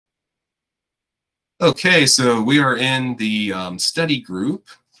Okay, so we are in the study group.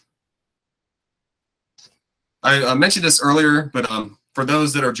 I mentioned this earlier, but for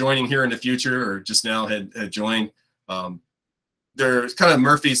those that are joining here in the future or just now had joined, there's kind of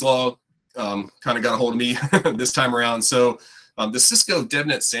Murphy's Law kind of got a hold of me this time around. So the Cisco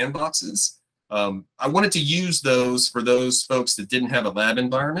Devnet Sandboxes, I wanted to use those for those folks that didn't have a lab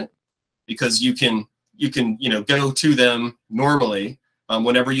environment, because you can go to them normally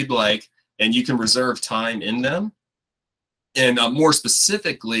whenever you'd like, and you can reserve time in them. And more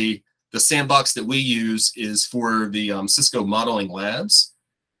specifically, the sandbox that we use is for the Cisco modeling labs.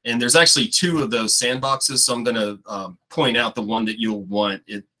 And there's actually two of those sandboxes, so I'm going to point out the one that you'll want.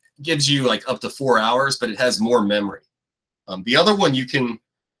 It gives you like up to 4 hours, but it has more memory. The other one, you can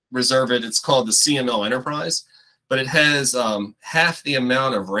reserve it. It's called the CML Enterprise, but it has half the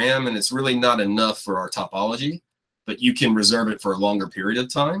amount of RAM, and it's really not enough for our topology, but you can reserve it for a longer period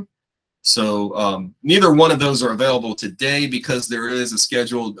of time. So neither one of those are available today because there is a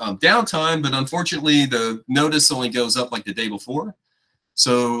scheduled downtime, but unfortunately the notice only goes up like the day before.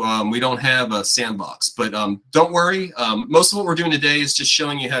 So we don't have a sandbox, but don't worry. Most of what we're doing today is just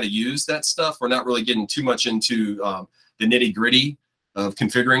showing you how to use that stuff. We're not really getting too much into the nitty gritty of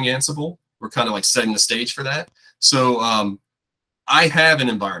configuring Ansible. We're kind of like setting the stage for that. So I have an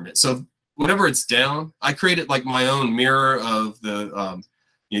environment. So whenever it's down, I created like my own mirror of the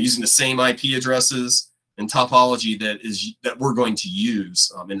using the same IP addresses and topology that we're going to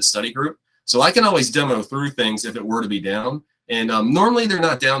use in a study group. So I can always demo through things if it were to be down. And normally they're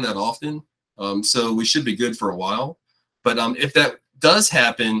not down that often, so we should be good for a while. But if that does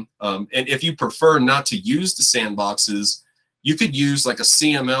happen, and if you prefer not to use the sandboxes, you could use like a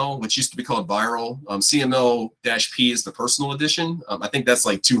CML, which used to be called Viral. CML-P is the personal edition. I think that's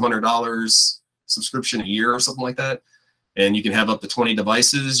like $200 subscription a year or something like that. And you can have up to 20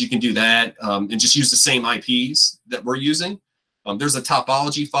 devices. You can do that and just use the same IPs that we're using. There's a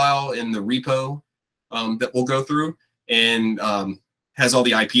topology file in the repo that we'll go through, and has all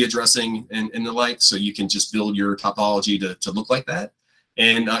the IP addressing and the like, so you can just build your topology to look like that.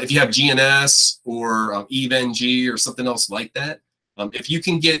 And if you have GNS or EVE-NG or something else like that, if you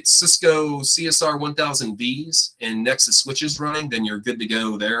can get Cisco CSR 1000Vs and Nexus switches running, then you're good to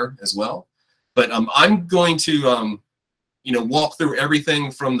go there as well. But I'm going to walk through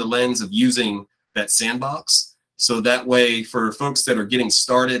everything from the lens of using that sandbox. So that way, for folks that are getting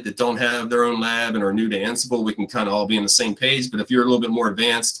started, that don't have their own lab and are new to Ansible, we can kind of all be on the same page. But if you're a little bit more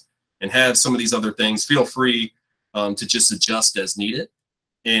advanced and have some of these other things, feel free to just adjust as needed.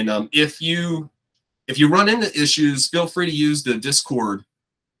 And if you run into issues, feel free to use the Discord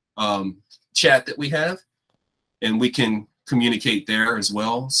chat that we have, and we can communicate there as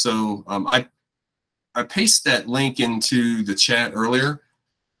well. So I pasted that link into the chat earlier.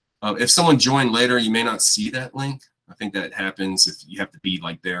 If someone joined later, you may not see that link. I think that happens if you have to be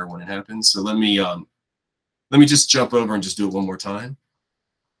like there when it happens. So let me just jump over and just do it one more time.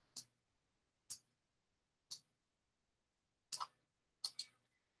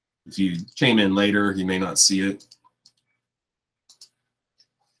 If you came in later, you may not see it.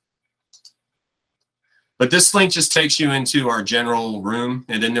 But this link just takes you into our general room,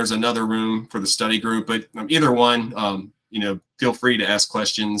 and then there's another room for the study group. But either one, feel free to ask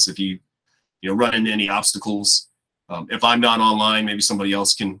questions if you run into any obstacles. If I'm not online, maybe somebody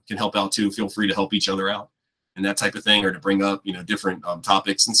else can help out too. Feel free to help each other out and that type of thing, or to bring up different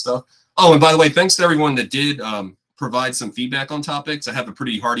topics and stuff. Oh, and by the way, thanks to everyone that did provide some feedback on topics. I have a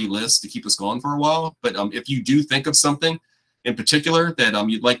pretty hearty list to keep us going for a while. But if you do think of something in particular that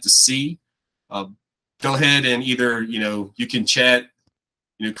you'd like to see, go ahead and either you can chat,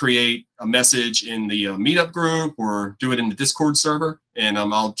 create a message in the meetup group, or do it in the Discord server, and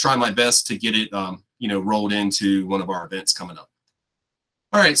I'll try my best to get it rolled into one of our events coming up.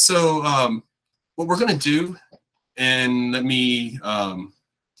 All right, so what we're going to do, and let me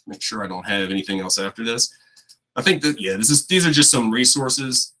make sure I don't have anything else after this. I think that these are just some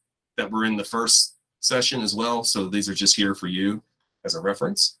resources that were in the first session as well, so these are just here for you as a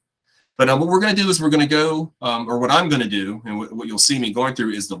reference. But what we're going to do is we're going to go, or what I'm going to do, and what you'll see me going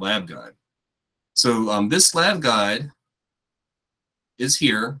through is the lab guide. So this lab guide is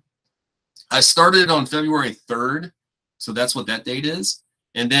here. I started on February 3rd, so that's what that date is.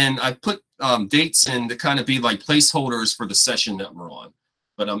 And then I put dates in to kind of be like placeholders for the session that we're on.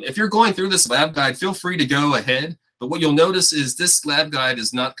 But if you're going through this lab guide, feel free to go ahead. But what you'll notice is this lab guide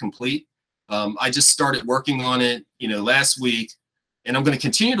is not complete. I just started working on it, last week. And I'm going to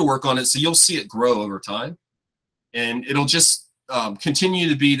continue to work on it, so you'll see it grow over time. And it'll just continue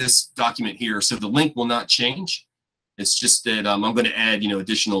to be this document here, so the link will not change. It's just that I'm going to add,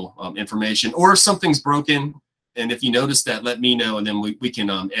 additional information, or if something's broken, and if you notice that, let me know, and then we can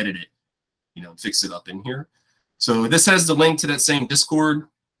edit it, fix it up in here. So this has the link to that same Discord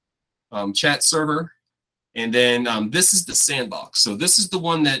chat server. And then this is the sandbox. So this is the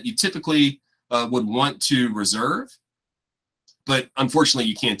one that you typically would want to reserve, but unfortunately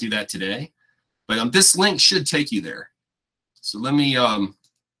you can't do that today. But this link should take you there. So let me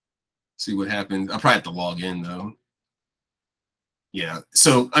see what happens. I'll probably have to log in though. Yeah,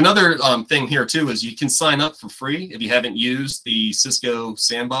 so another thing here too is you can sign up for free if you haven't used the Cisco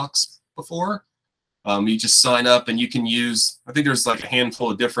Sandbox before. You just sign up and you can use, I think there's like a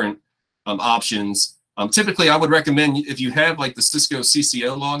handful of different options. Typically, I would recommend if you have like the Cisco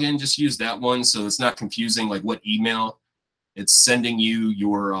CCO login, just use that one so it's not confusing like what email it's sending you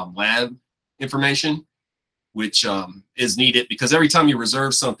your lab information, which is needed because every time you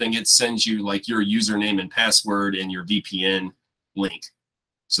reserve something, it sends you like your username and password and your VPN link.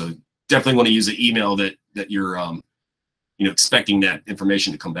 So definitely want to use an email that you're expecting that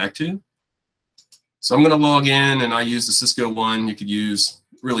information to come back to. So I'm going to log in, and I use the Cisco one. You could use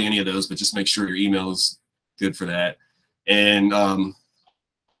really any of those, but just make sure your email is good for that. And I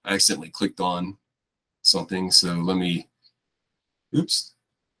accidentally clicked on something, so let me, oops.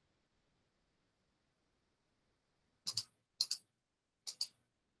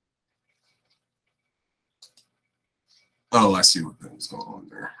 Oh, I see what was going on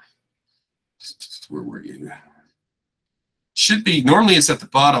there. Where were you? Should be, normally it's at the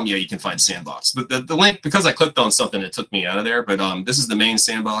bottom. Yeah, you can find Sandbox. But the link, because I clicked on something, it took me out of there. But this is the main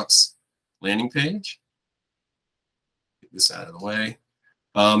Sandbox landing page. Get this out of the way.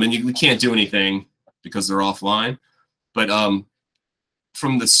 And we can't do anything because they're offline. But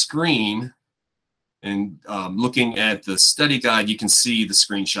from the screen and looking at the study guide, you can see the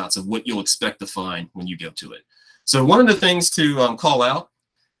screenshots of what you'll expect to find when you go to it. So one of the things to call out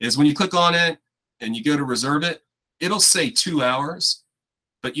is when you click on it and you go to reserve it, it'll say 2 hours,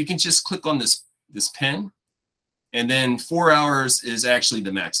 but you can just click on this pen, and then 4 hours is actually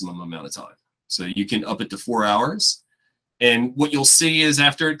the maximum amount of time. So you can up it to 4 hours. And what you'll see is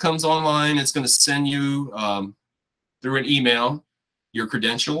after it comes online, it's going to send you through an email your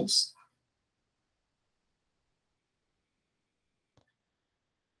credentials.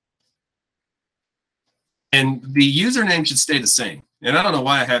 And the username should stay the same. And I don't know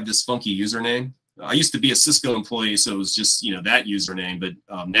why I have this funky username. I used to be a Cisco employee, so it was just, that username.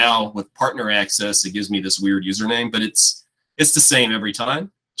 But now with partner access, it gives me this weird username, but it's the same every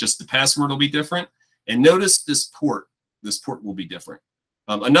time. Just the password will be different. And notice this port will be different.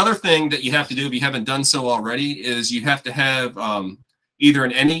 Another thing that you have to do if you haven't done so already is you have to have either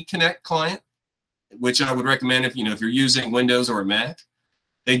an AnyConnect client, which I would recommend if you're using Windows or a Mac.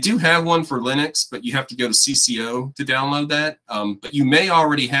 They do have one for Linux, but you have to go to CCO to download that. But you may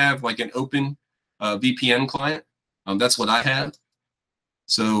already have like an open VPN client. That's what I have.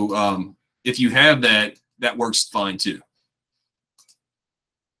 So if you have that, that works fine too.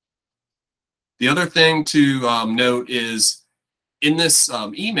 The other thing to note is in this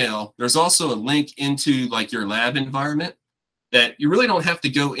email, there's also a link into like your lab environment that you really don't have to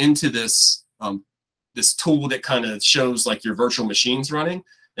go into this this tool that kind of shows like your virtual machines running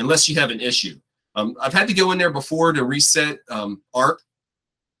unless you have an issue. I've had to go in there before to reset ARP.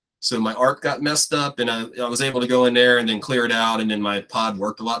 So my ARP got messed up, and I was able to go in there and then clear it out, and then my pod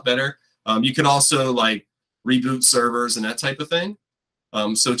worked a lot better. You can also like reboot servers and that type of thing.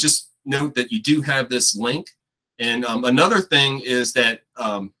 So just note that you do have this link. And another thing is that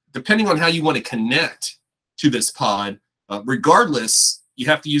depending on how you want to connect to this pod, regardless, you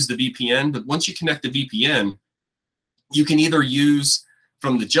have to use the VPN. But once you connect the VPN, you can either use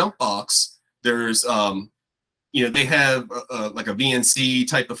from the jump box. There's they have like a VNC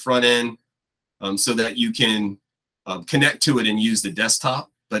type of front end so that you can connect to it and use the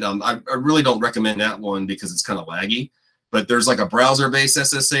desktop. But I really don't recommend that one because it's kind of laggy. But there's like a browser-based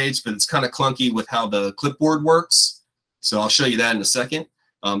SSH, but it's kind of clunky with how the clipboard works. So I'll show you that in a second.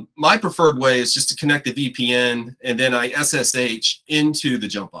 My preferred way is just to connect the VPN, and then I SSH into the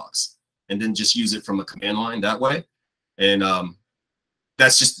jump box, and then just use it from a command line that way. And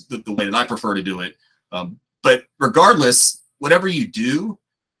that's just the way that I prefer to do it. But regardless, whatever you do,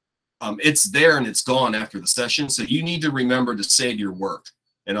 it's there and it's gone after the session. So you need to remember to save your work.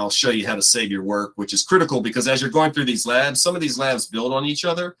 And I'll show you how to save your work, which is critical because as you're going through these labs, some of these labs build on each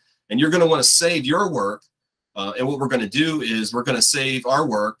other, and you're going to want to save your work. And what we're going to do is we're going to save our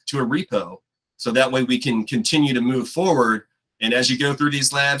work to a repo. So that way we can continue to move forward. And as you go through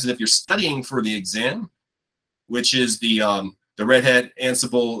these labs, and if you're studying for the exam, which is the Red Hat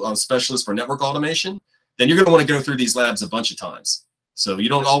Ansible Specialist for Network Automation, then you're going to want to go through these labs a bunch of times. So you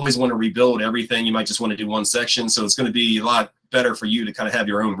don't always want to rebuild everything. You might just want to do one section. So it's going to be a lot better for you to kind of have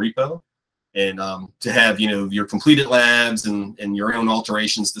your own repo and to have, your completed labs and your own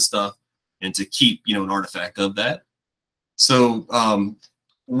alterations to stuff, and to keep, an artifact of that. So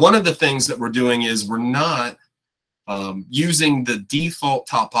one of the things that we're doing is we're not using the default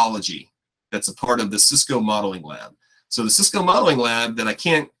topology that's a part of the Cisco modeling lab. So the Cisco modeling lab that I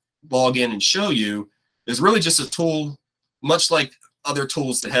can't log in and show you is really just a tool, much like other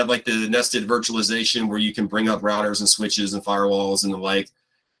tools that have like the nested virtualization, where you can bring up routers and switches and firewalls and the like,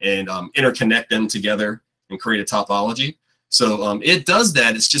 and interconnect them together and create a topology. So it does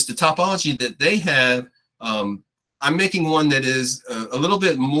that. It's just the topology that they have. I'm making one that is a little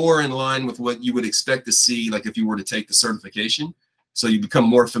bit more in line with what you would expect to see, like if you were to take the certification. So you become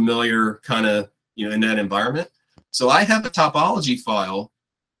more familiar kind of, in that environment. So I have a topology file,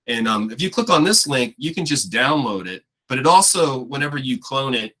 and if you click on this link, you can just download it. But it also, whenever you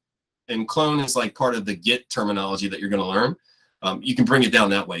clone it, and clone is like part of the Git terminology that you're going to learn, you can bring it down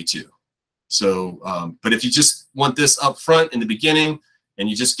that way too. So, but if you just want this up front in the beginning, and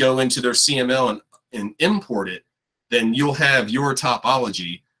you just go into their CML and import it, then you'll have your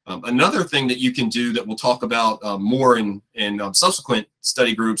topology. Another thing that you can do that we'll talk about more in subsequent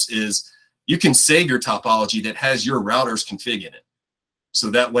study groups is you can save your topology that has your router's config in it. So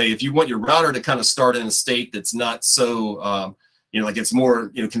that way, if you want your router to kind of start in a state that's not so, like it's more,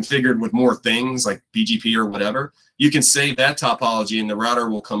 configured with more things like BGP or whatever, you can save that topology and the router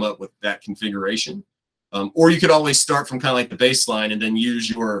will come up with that configuration. Or you could always start from kind of like the baseline and then use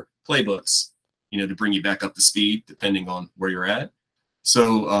your playbooks, to bring you back up to speed, depending on where you're at.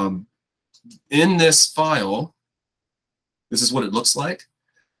 So in this file, this is what it looks like.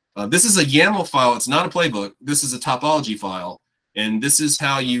 This is a YAML file. It's not a playbook. This is a topology file. And this is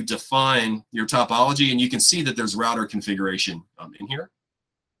how you define your topology. And you can see that there's router configuration in here.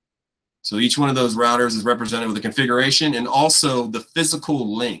 So each one of those routers is represented with a configuration, and also the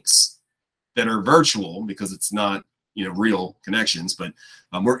physical links that are virtual, because it's not real connections, but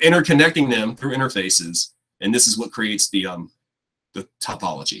we're interconnecting them through interfaces. And this is what creates the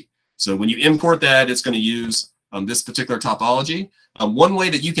topology. So when you import that, it's going to use this particular topology. One way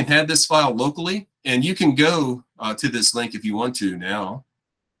that you can have this file locally, and you can go to this link if you want to now,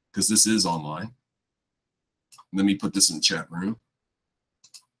 because this is online. Let me put this in the chat room.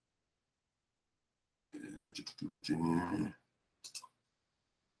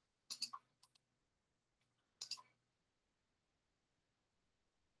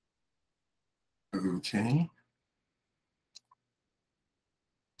 Okay.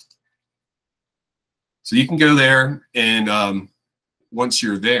 So you can go there, and once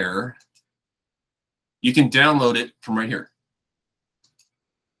you're there, you can download it from right here.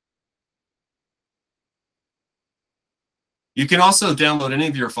 You can also download any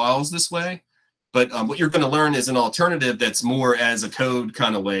of your files this way, but what you're going to learn is an alternative that's more as a code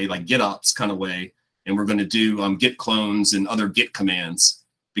kind of way, like GitOps kind of way, and we're going to do Git clones and other Git commands,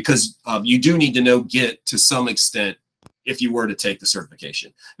 because you do need to know Git to some extent if you were to take the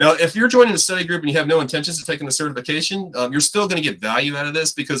certification. Now, if you're joining a study group and you have no intentions of taking the certification, you're still going to get value out of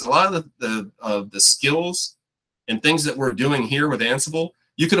this, because a lot of the skills and things that we're doing here with Ansible,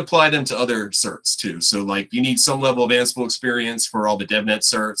 you could apply them to other certs too. So like you need some level of Ansible experience for all the Devnet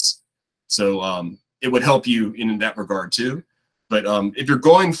certs. So it would help you in that regard too. But if you're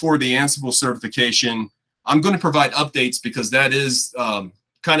going for the Ansible certification, I'm going to provide updates, because that is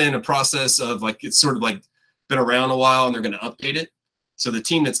kind of in a process of like, it's sort of like been around a while and they're going to update it. So the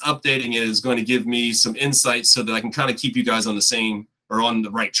team that's updating it is going to give me some insights so that I can kind of keep you guys on the same or on the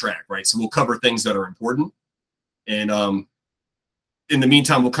right track, right? So we'll cover things that are important. And in the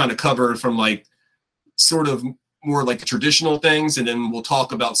meantime, we'll kind of cover from like sort of more like the traditional things, and then we'll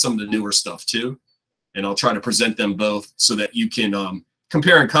talk about some of the newer stuff too. And I'll try to present them both so that you can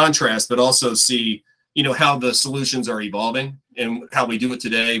compare and contrast, but also see, how the solutions are evolving and how we do it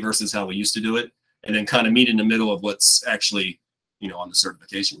today versus how we used to do it. And then kind of meet in the middle of what's actually, on the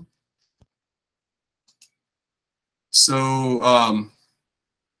certification. So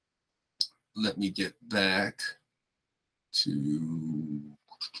let me get back to,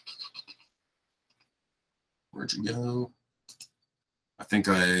 where'd you go? I think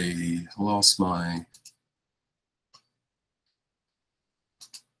I lost my,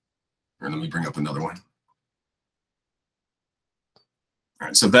 or let me bring up another one. All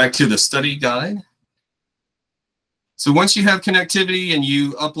right, so back to the study guide. So once you have connectivity and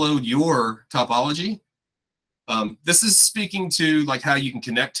you upload your topology, this is speaking to like how you can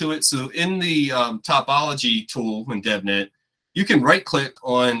connect to it. So in the topology tool in Devnet, you can right click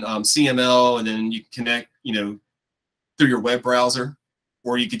on CML, and then you can connect through your web browser,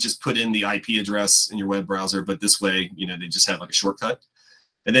 or you could just put in the IP address in your web browser, but this way, they just have like a shortcut.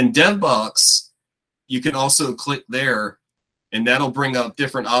 And then DevBox, you can also click there, and that'll bring up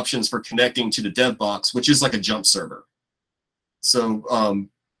different options for connecting to the DevBox, which is like a jump server. So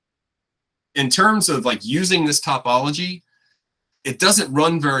in terms of like using this topology, it doesn't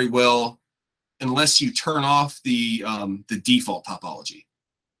run very well unless you turn off the default topology.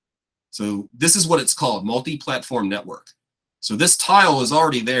 So this is what it's called, multi-platform network. So this tile is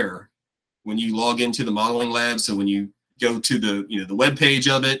already there when you log into the modeling lab. So when you go to the web page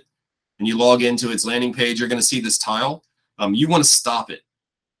of it and you log into its landing page, you're going to see this tile. You want to stop it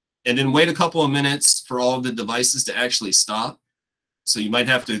and then wait a couple of minutes for all of the devices to actually stop. So you might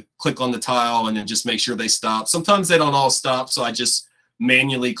have to click on the tile and then just make sure they stop. Sometimes they don't all stop, so I just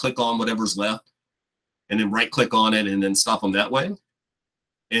manually click on whatever's left and then right click on it and then stop them that way.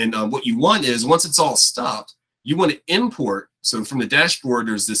 And what you want is, once it's all stopped, you want to import. So from the dashboard,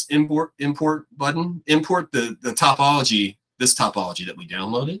 there's this import button. Import the topology, this topology that we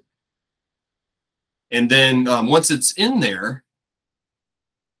downloaded. And then once it's in there,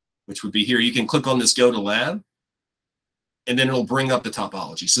 which would be here, you can click on this Go to Lab, and then it'll bring up the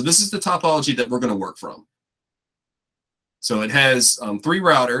topology. So this is the topology that we're going to work from. So it has 3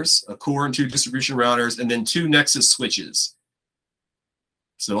 routers, a core and 2 distribution routers, and then 2 Nexus switches.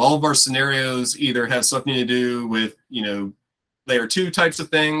 So all of our scenarios either have something to do with, layer 2 types of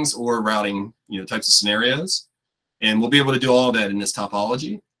things or routing, types of scenarios. And we'll be able to do all of that in this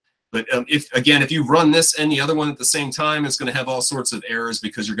topology. But if you run this and the other one at the same time, it's going to have all sorts of errors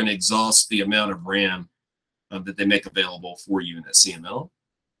because you're going to exhaust the amount of RAM that they make available for you in that CML.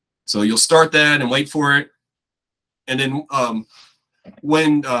 So you'll start that and wait for it. And then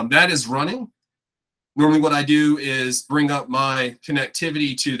when that is running, normally what I do is bring up my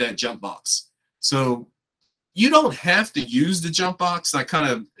connectivity to that jump box. So you don't have to use the jump box. I kind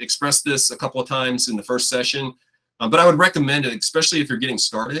of expressed this a couple of times in the first session, but I would recommend it, especially if you're getting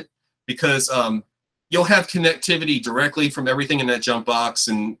started, because you'll have connectivity directly from everything in that jump box,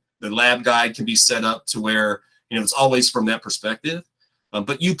 and the lab guide can be set up to where it's always from that perspective.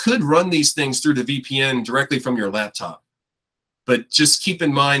 But you could run these things through the VPN directly from your laptop. But just keep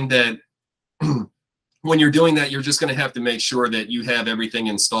in mind that when you're doing that, you're just going to have to make sure that you have everything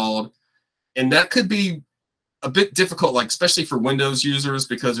installed. And that could be a bit difficult, like especially for Windows users,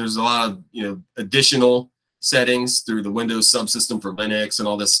 because there's a lot of additional settings through the Windows subsystem for Linux and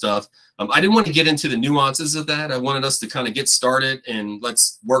all this stuff. I didn't want to get into the nuances of that. I wanted us to kind of get started and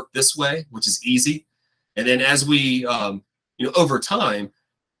let's work this way, which is easy. And then as we, over time,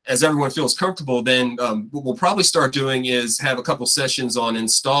 as everyone feels comfortable, then what we'll probably start doing is have a couple sessions on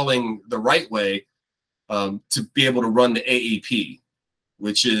installing the right way to be able to run the AAP,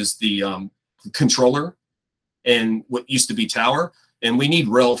 which is the controller and what used to be Tower. And we need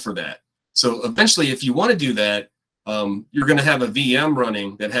RHEL for that. So eventually, if you want to do that, you're going to have a VM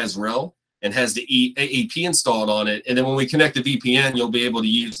running that has RHEL and has the AAP installed on it. And then when we connect the VPN, you'll be able to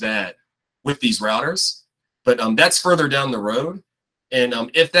use that with these routers. But that's further down the road. And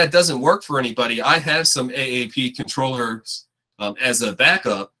if that doesn't work for anybody, I have some AAP controllers as a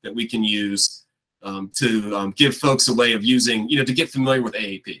backup that we can use to give folks a way of using, to get familiar with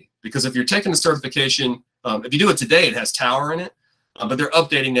AAP. Because if you're taking the certification, if you do it today, it has Tower in it, but they're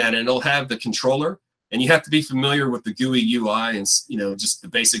updating that and it'll have the controller. And you have to be familiar with the GUI UI and just the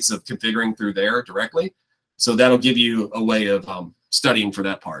basics of configuring through there directly. So that'll give you a way of studying for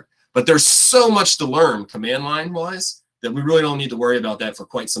that part. But there's so much to learn command line wise that we really don't need to worry about that for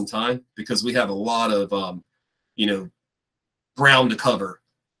quite some time, because we have a lot of ground to cover,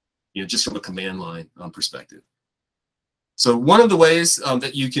 just from a command line perspective. So one of the ways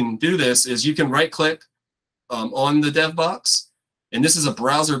that you can do this is you can right click on the dev box, and this is a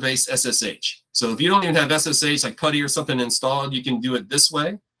browser-based SSH. So if you don't even have SSH like PuTTY or something installed, you can do it this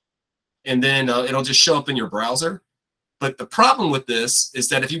way, and then it'll just show up in your browser. But the problem with this is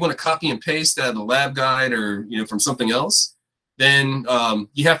that if you want to copy and paste out of the lab guide or from something else, then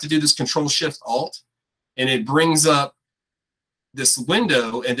you have to do this Control-Shift-Alt, and it brings up this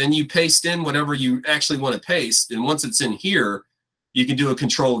window, and then you paste in whatever you actually want to paste. And once it's in here, you can do a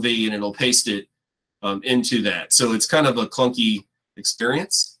Control-V, and it'll paste it into that. So it's kind of a clunky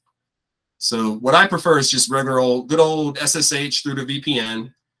experience. So what I prefer is just regular good old SSH through the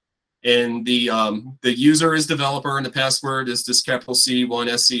VPN. And the user is developer, and the password is this capital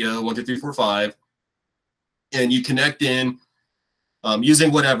C1SCO12345. And you connect in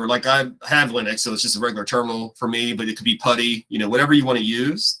using whatever. Like I have Linux, so it's just a regular terminal for me, but it could be PuTTY, whatever you want to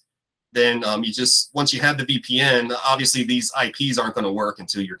use. Then you just, once you have the VPN, obviously these IPs aren't going to work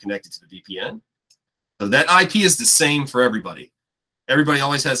until you're connected to the VPN. So that IP is the same for everybody. Everybody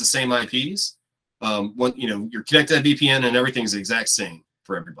always has the same IPs. You're connected to VPN and everything's the exact same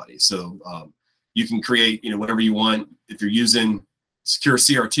for everybody. So you can create, whatever you want. If you're using secure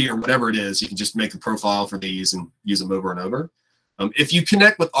CRT or whatever it is, you can just make a profile for these and use them over and over. If you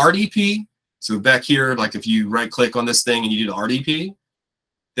connect with RDP, so back here, like if you right click on this thing and you do the RDP,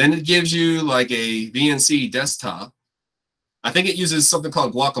 then it gives you like a VNC desktop. I think it uses something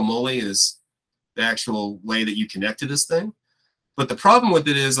called Guacamole as the actual way that you connect to this thing. But the problem with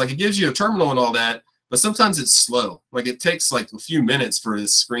it is like it gives you a terminal and all that, but sometimes it's slow. Like it takes like a few minutes for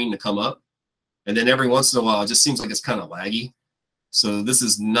this screen to come up. And then every once in a while, it just seems like it's kind of laggy. So this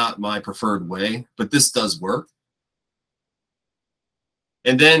is not my preferred way, but this does work.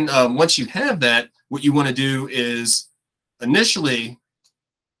 And then once you have that, what you want to do is initially,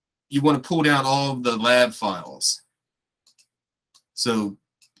 you want to pull down all of the lab files. So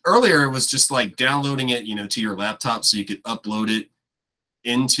earlier, it was just like downloading it, to your laptop so you could upload it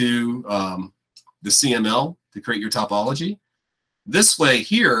into the CML to create your topology. This way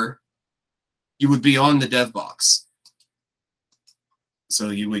here, you would be on the dev box. So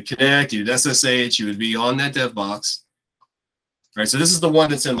you would connect, you'd SSH, you would be on that dev box. All right, so this is the one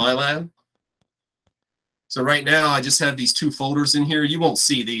that's in my lab. So right now, I just have these 2 folders in here. You won't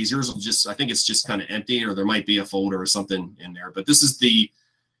see these. Yours will just, I think it's just kind of empty, or there might be a folder or something in there. But this is the,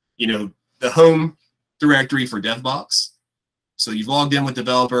 the home directory for DevBox. So you've logged in with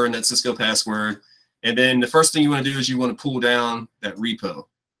developer and that Cisco password. And then the first thing you want to do is you want to pull down that repo.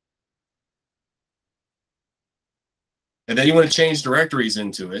 And then you want to change directories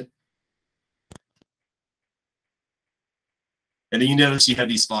into it. And then you notice you have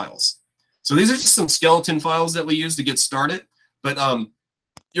these files. So these are just some skeleton files that we use to get started. But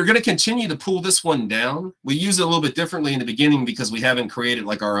you're going to continue to pull this one down. We use it a little bit differently in the beginning because we haven't created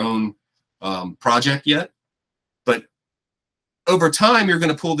like our own project yet. But over time, you're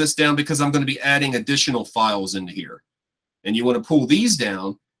going to pull this down because I'm going to be adding additional files into here. And you want to pull these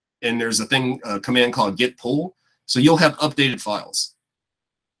down. And there's a command called git pull. So you'll have updated files.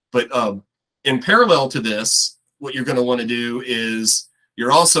 But in parallel to this, what you're going to want to do is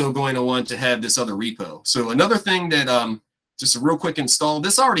you're also going to want to have this other repo. So another thing that, just a real quick install,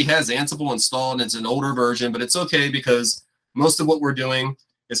 this already has Ansible installed, and it's an older version, but it's okay because most of what we're doing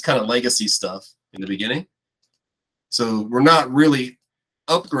is kind of legacy stuff in the beginning. So we're not really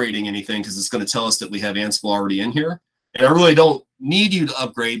upgrading anything because it's going to tell us that we have Ansible already in here. And I really don't need you to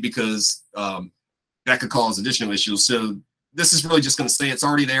upgrade because that could cause additional issues. So this is really just going to say it's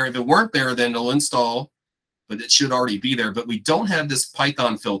already there. If it weren't there, then it'll install, but it should already be there. But we don't have this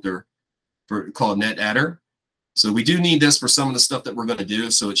Python filter called netadder. So we do need this for some of the stuff that we're going to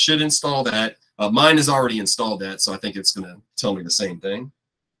do. So it should install that. Mine has already installed that, so I think it's going to tell me the same thing.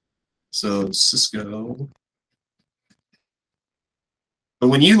 So Cisco. But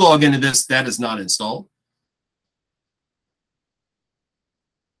when you log into this, that is not installed.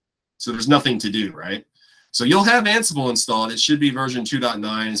 So there's nothing to do, right? So you'll have Ansible installed. It should be version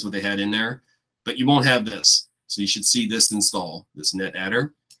 2.9 is what they had in there, but you won't have this. So you should see this install, this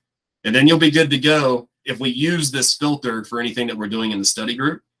netadder. And then you'll be good to go if we use this filter for anything that we're doing in the study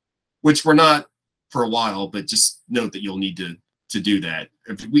group, which we're not for a while, but just note that you'll need to do that.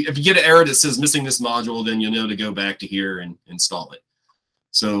 If you get an error that says missing this module, then you'll know to go back to here and install it.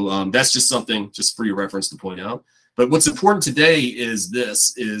 So that's just something just for your reference to point out. But what's important today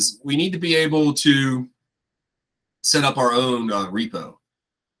is we need to be able to set up our own repo,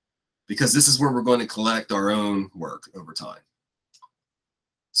 because this is where we're going to collect our own work over time.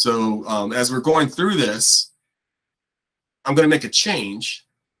 So as we're going through this, I'm going to make a change.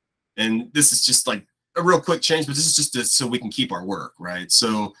 And this is just like a real quick change, but this is just so we can keep our work, right?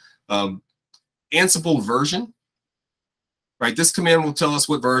 So Ansible version, right? This command will tell us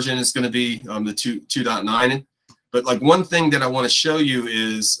what version is going to be the 2.9. But like one thing that I want to show you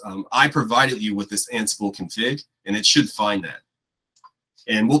is I provided you with this Ansible config, and it should find that.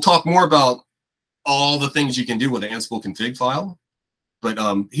 And we'll talk more about all the things you can do with the Ansible config file. But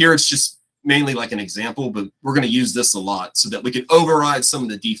here it's just mainly like an example, but we're going to use this a lot so that we can override some of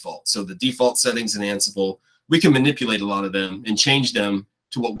the defaults. So the default settings in Ansible, we can manipulate a lot of them and change them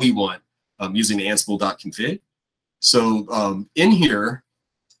to what we want using the ansible.config. So in here,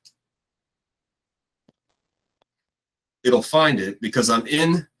 it'll find it because I'm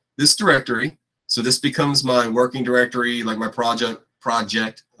in this directory. So this becomes my working directory, like my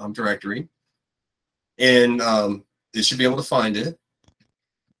project directory. And it should be able to find it.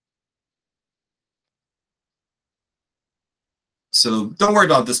 So don't worry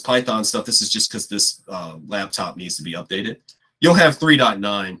about this Python stuff. This is just because this laptop needs to be updated. You'll have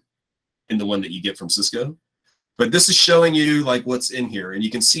 3.9. in the one that you get from Cisco. But this is showing you like what's in here. And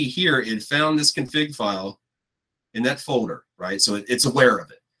you can see here, it found this config file in that folder, right? So it's aware of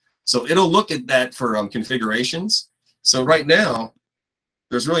it. So it'll look at that for configurations. So right now,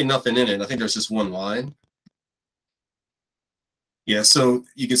 there's really nothing in it. I think there's just one line. Yeah, so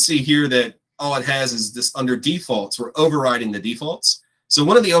you can see here that all it has is this under defaults. We're overriding the defaults. So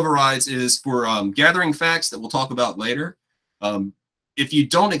one of the overrides is for gathering facts that we'll talk about later. If you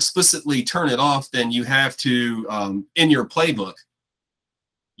don't explicitly turn it off, then you have to, in your playbook,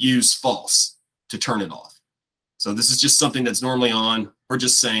 use false to turn it off. So this is just something that's normally on. We're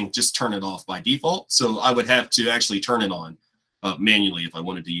just saying just turn it off by default. So I would have to actually turn it on manually if I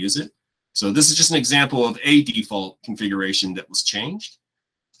wanted to use it. So this is just an example of a default configuration that was changed.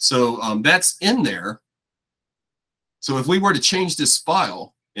 So that's in there. So if we were to change this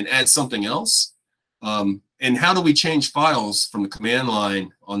file and add something else, and how do we change files from the command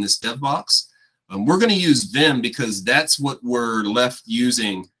line on this dev box? We're going to use Vim because that's what we're left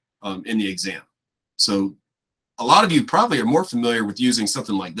using in the exam. So a lot of you probably are more familiar with using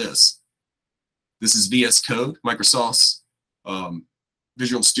something like this. This is VS Code, Microsoft's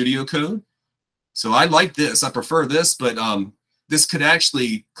Visual Studio Code. So I like this. I prefer this, but this could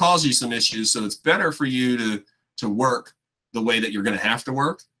actually cause you some issues. So it's better for you to work the way that you're going to have to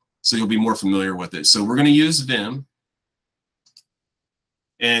work. So you'll be more familiar with it. So we're going to use Vim.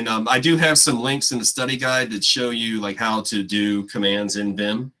 And I do have some links in the study guide that show you like how to do commands in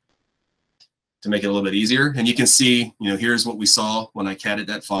Vim to make it a little bit easier. And you can see, here's what we saw when I catted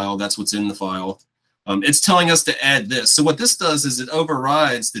that file. That's what's in the file. It's telling us to add this. So what this does is it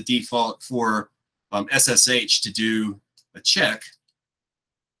overrides the default for SSH to do a check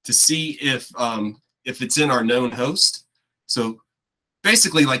to see if it's in our known host. So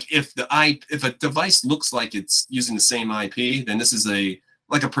basically, like if a device looks like it's using the same IP, then this is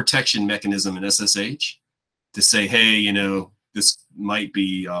like a protection mechanism in SSH to say, hey, this might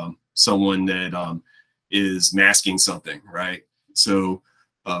be someone that is masking something, right? So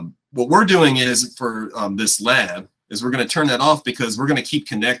what we're doing is for this lab is we're going to turn that off because we're going to keep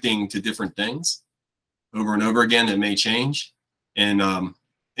connecting to different things over and over again that may change. And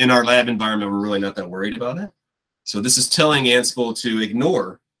in our lab environment, we're really not that worried about it. So this is telling Ansible to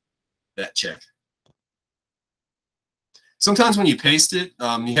ignore that check. Sometimes when you paste it,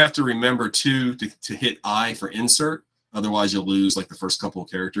 you have to remember to hit I for insert. Otherwise, you'll lose like the first couple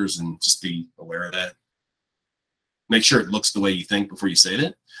of characters, and just be aware of that. Make sure it looks the way you think before you save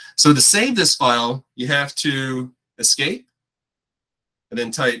it. So to save this file, you have to escape, and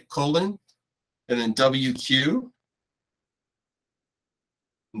then type colon, and then WQ,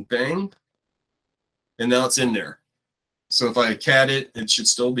 and bang. And now it's in there. So if I cat it, it should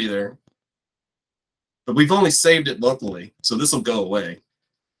still be there. But we've only saved it locally, so this will go away.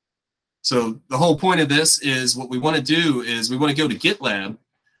 So the whole point of this is what we want to do is we want to go to GitLab.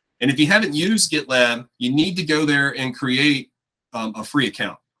 And if you haven't used GitLab, you need to go there and create a free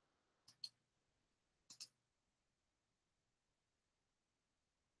account.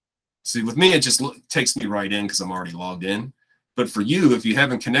 See, with me, it just takes me right in because I'm already logged in. But for you, if you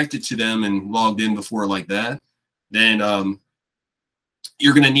haven't connected to them and logged in before like that, then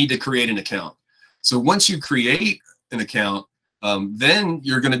you're going to need to create an account. So once you create an account, then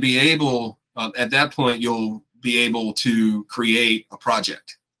you're going to be able, at that point, you'll be able to create a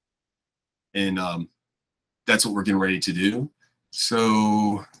project. And that's what we're getting ready to do.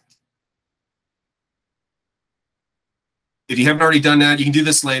 So if you haven't already done that, you can do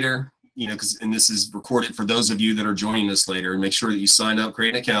this later. And this is recorded for those of you that are joining us later. Make sure that you sign up,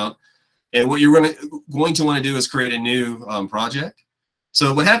 create an account. And what you're going to want to do is create a new project.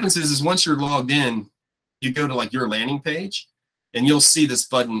 So what happens is once you're logged in, you go to like your landing page, and you'll see this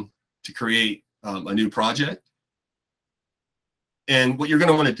button to create a new project. And what you're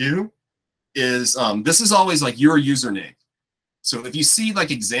going to want to do is this is always like your username. So if you see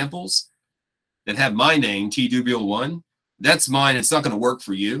like examples that have my name, TDubiel1, that's mine. It's not going to work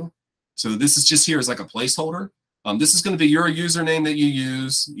for you. So this is just here as like a placeholder. This is going to be your username that you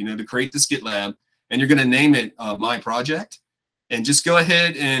use, to create this GitLab, and you're going to name it my project, and just go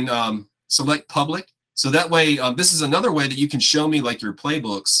ahead and select public. So that way, this is another way that you can show me like your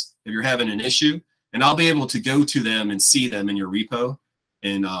playbooks if you're having an issue, and I'll be able to go to them and see them in your repo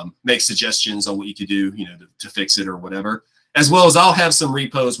and make suggestions on what you could do, to fix it or whatever. As well as I'll have some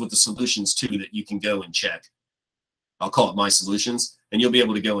repos with the solutions too that you can go and check. I'll call it my solutions, and you'll be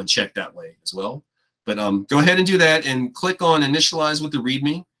able to go and check that way as well. But go ahead and do that and click on initialize with the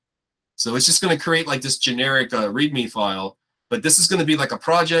README. So it's just going to create like this generic README file, but this is going to be like a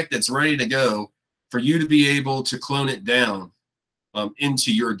project that's ready to go for you to be able to clone it down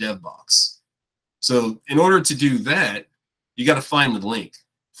into your dev box. So in order to do that, you got to find the link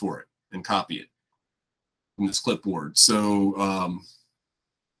for it and copy it from this clipboard. So I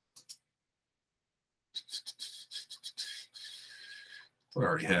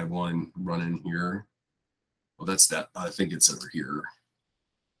already have one running here. Well, that's that. I think it's over here.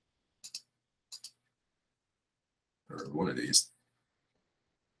 Or one of these.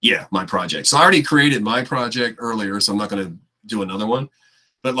 Yeah, my project. So I already created my project earlier, so I'm not going to do another one.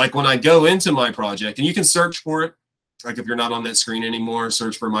 But like when I go into my project, and you can search for it, like if you're not on that screen anymore,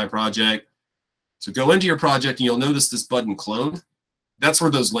 search for my project. So go into your project, and you'll notice this button clone. That's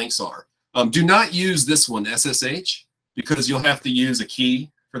where those links are. Do not use this one, SSH, because you'll have to use a key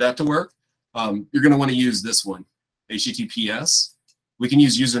for that to work. You're going to want to use this one, HTTPS. We can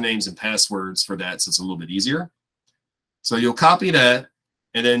use usernames and passwords for that, so it's a little bit easier. So you'll copy that,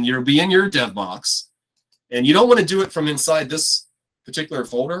 and then you'll be in your dev box. And you don't want to do it from inside this particular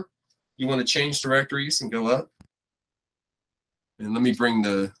folder. You want to change directories and go up. And let me bring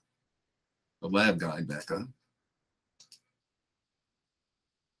the lab guide back up.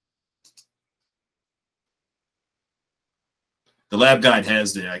 The lab guide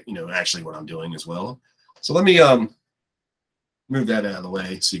has the, actually what I'm doing as well. So let me move that out of the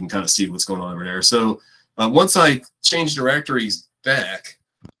way so you can kind of see what's going on over there. So once I change directories back,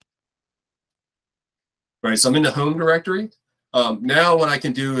 right, so I'm in the home directory. Now what I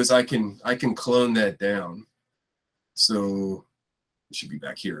can do is I can clone that down. So it should be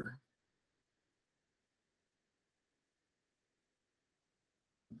back here.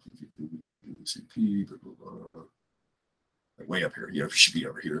 Way up here. Yeah, it should be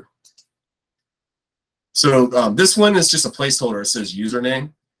over here. So this one is just a placeholder. It says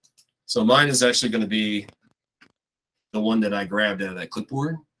username. So mine is actually going to be the one that I grabbed out of that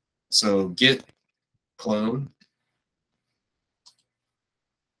clipboard. So git clone.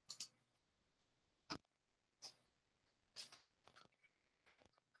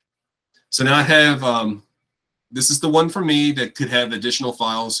 So now I have, this is the one for me that could have additional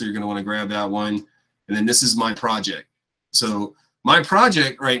files. So you're going to want to grab that one. And then this is my project. So my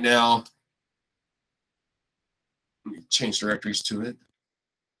project right now, let me change directories to it.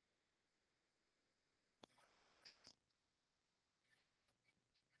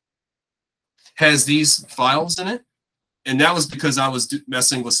 Has these files in it. And that was because I was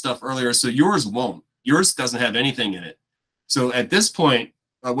messing with stuff earlier. So yours won't. Yours doesn't have anything in it. So at this point,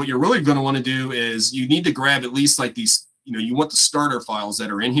 what you're really going to want to do is you need to grab at least like these, you want the starter files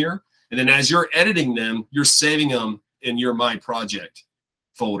that are in here. And then as you're editing them, you're saving them in your My Project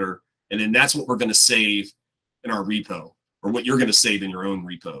folder. And then that's what we're going to save in our repo, or what you're going to save in your own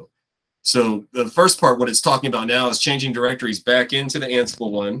repo. So the first part, what it's talking about now, is changing directories back into the Ansible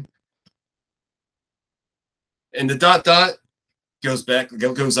one. And the dot goes back,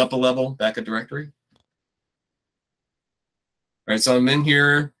 goes up a level, back a directory. All right, so I'm in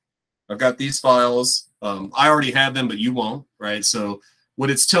here. I've got these files. I already have them, but you won't, right? So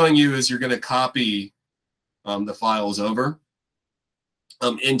what it's telling you is you're going to copy the files over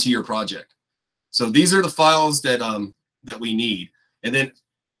into your project. So these are the files that that we need. And then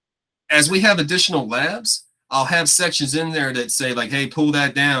as we have additional labs, I'll have sections in there that say like, hey, pull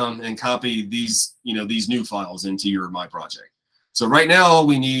that down and copy these, these new files into your My Project. So right now, all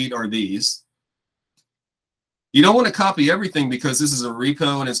we need are these. You don't want to copy everything because this is a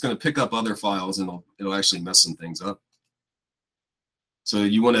repo and it's going to pick up other files and it'll actually mess some things up. So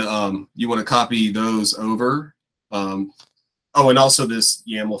you want to copy those over. Oh, and also this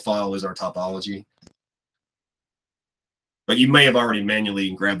YAML file is our topology. But you may have already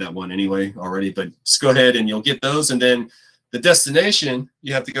manually grabbed that one anyway already, but just go ahead and you'll get those. And then the destination,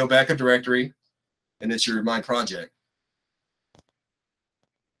 you have to go back a directory, and it's your My Project.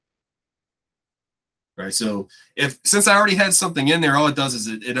 Right, so since I already had something in there, all it does is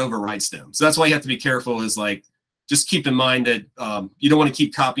it overwrites them. So that's why you have to be careful, is like, just keep in mind that you don't want to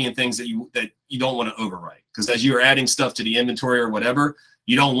keep copying things that you don't want to overwrite. Because as you're adding stuff to the inventory or whatever,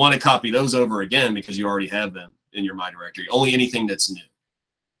 you don't want to copy those over again because you already have them in your My Directory. Only anything that's new.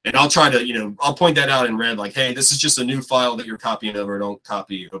 And I'll try to, I'll point that out in red, like, hey, this is just a new file that you're copying over. Don't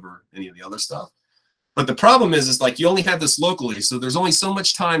copy over any of the other stuff. But the problem is like you only have this locally, so there's only so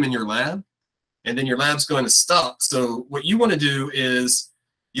much time in your lab, and then your lab's going to stop. So what you want to do is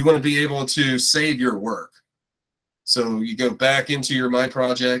you want to be able to save your work. So you go back into your My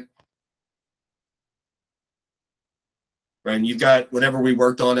Project, right? And you've got whatever we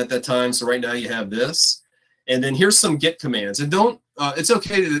worked on at that time. So right now you have this. And then here's some Git commands. And don't, it's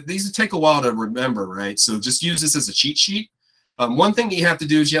okay, these take a while to remember, right? So just use this as a cheat sheet. One thing that you have to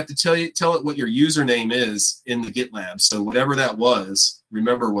do is you have to tell it what your username is in the GitLab. So whatever that was,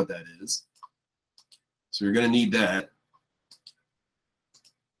 remember what that is. So you're going to need that.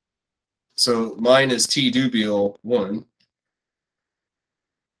 So mine is tdubiel1.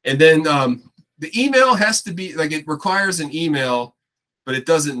 And then the email has to be, like, it requires an email, but it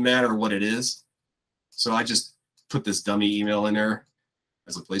doesn't matter what it is. So I just put this dummy email in there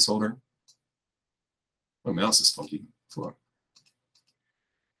as a placeholder. My mouse is funky. Hold on.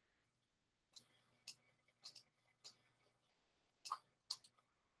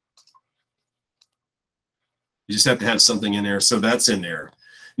 You just have to have something in there. So that's in there.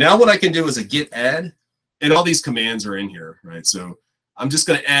 Now what I can do is a git add, and all these commands are in here, right? So I'm just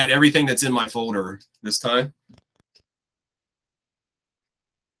going to add everything that's in my folder this time.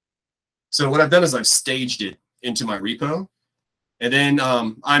 So what I've done is I've staged it into my repo. And then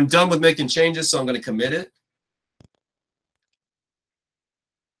I'm done with making changes, so I'm going to commit it.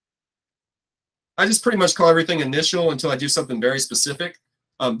 I just pretty much call everything initial until I do something very specific.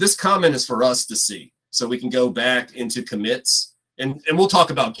 This comment is for us to see, so we can go back into commits. And we'll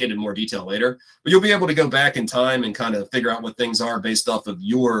talk about Git in more detail later. But you'll be able to go back in time and kind of figure out what things are based off of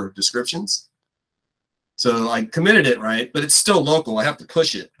your descriptions. So I committed it, right? But it's still local. I have to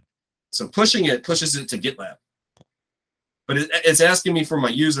push it. So pushing it pushes it to GitLab. But it's asking me for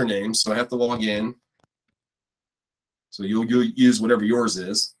my username, so I have to log in. So you'll use whatever yours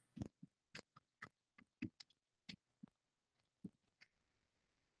is.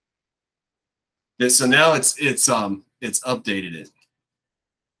 So now it's updated it.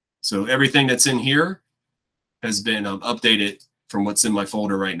 So everything that's in here has been updated from what's in my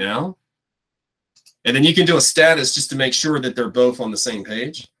folder right now. And then you can do a status just to make sure that they're both on the same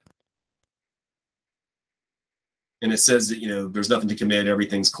page. And it says that, you know, there's nothing to commit,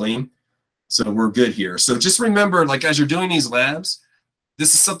 everything's clean. So we're good here. So just remember, like, as you're doing these labs,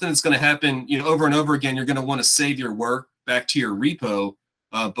 this is something that's going to happen, you know, over and over again. You're going to want to save your work back to your repo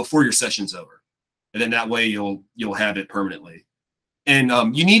before your session's over. And then that way you'll have it permanently. And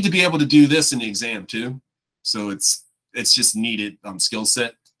you need to be able to do this in the exam too. So it's just needed skill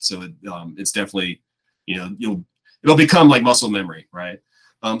set. So it's definitely, you know, it'll become like muscle memory, right?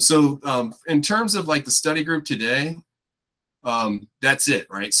 So in terms of like the study group today, that's it,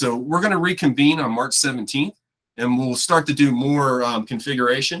 right? So we're going to reconvene on March 17th, and we'll start to do more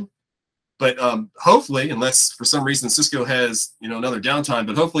configuration. But hopefully, unless for some reason Cisco has, you know, another downtime,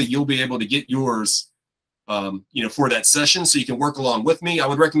 but hopefully you'll be able to get yours, you know, for that session, so you can work along with me. I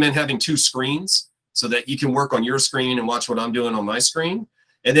would recommend having 2 screens so that you can work on your screen and watch what I'm doing on my screen.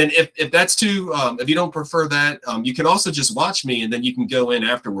 And then if that's too, if you don't prefer that, you can also just watch me, and then you can go in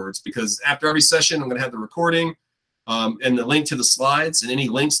afterwards, because after every session, I'm going to have the recording and the link to the slides and any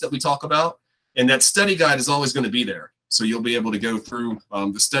links that we talk about. And that study guide is always going to be there. So you'll be able to go through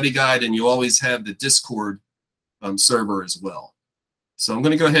the study guide, and you always have the Discord server as well. So I'm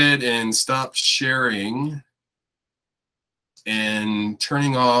going to go ahead and stop sharing and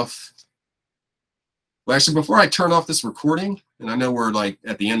turning off. Well, actually, before I turn off this recording, and I know we're like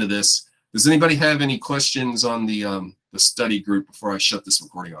at the end of this, does anybody have any questions on the study group before I shut this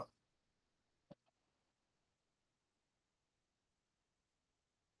recording off?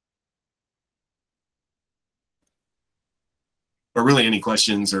 Or really any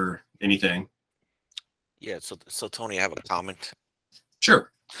questions or anything? Yeah, so Tony, I have a comment.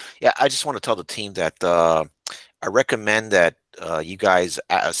 Sure. Yeah, I just want to tell the team that I recommend that you guys,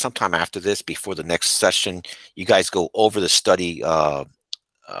 sometime after this, before the next session, you guys go over the study, the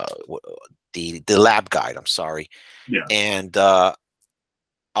lab guide, I'm sorry. Yeah. And I'll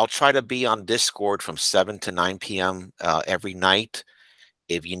try to be on Discord from 7 to 9 p.m. Every night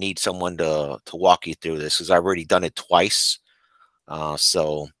if you need someone to walk you through this, because I've already done it twice.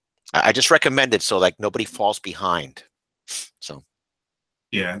 So I just recommend it so like nobody falls behind. So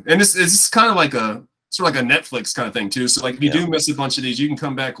yeah, and it's kind of like a sort of like a Netflix kind of thing too. So like if you do miss a bunch of these, you can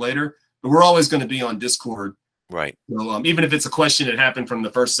come back later. But we're always going to be on Discord, right? So even if it's a question that happened from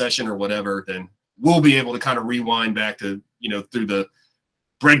the first session or whatever, then we'll be able to kind of rewind back to, you know, through the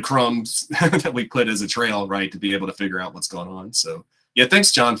breadcrumbs that we put as a trail, right, to be able to figure out what's going on. So yeah,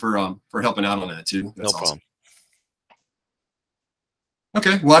 thanks, John, for helping out on that too. That's no problem. Awesome.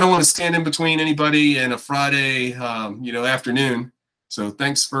 Okay, well, I don't want to stand in between anybody and a Friday, you know, afternoon. So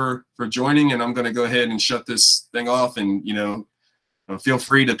thanks for joining, and I'm going to go ahead and shut this thing off. And, you know, feel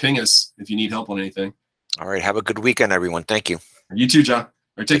free to ping us if you need help on anything. All right, have a good weekend, everyone. Thank you. You too, John. All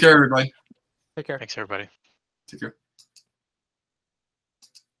right, take care, everybody. Take care. Thanks, everybody. Take care.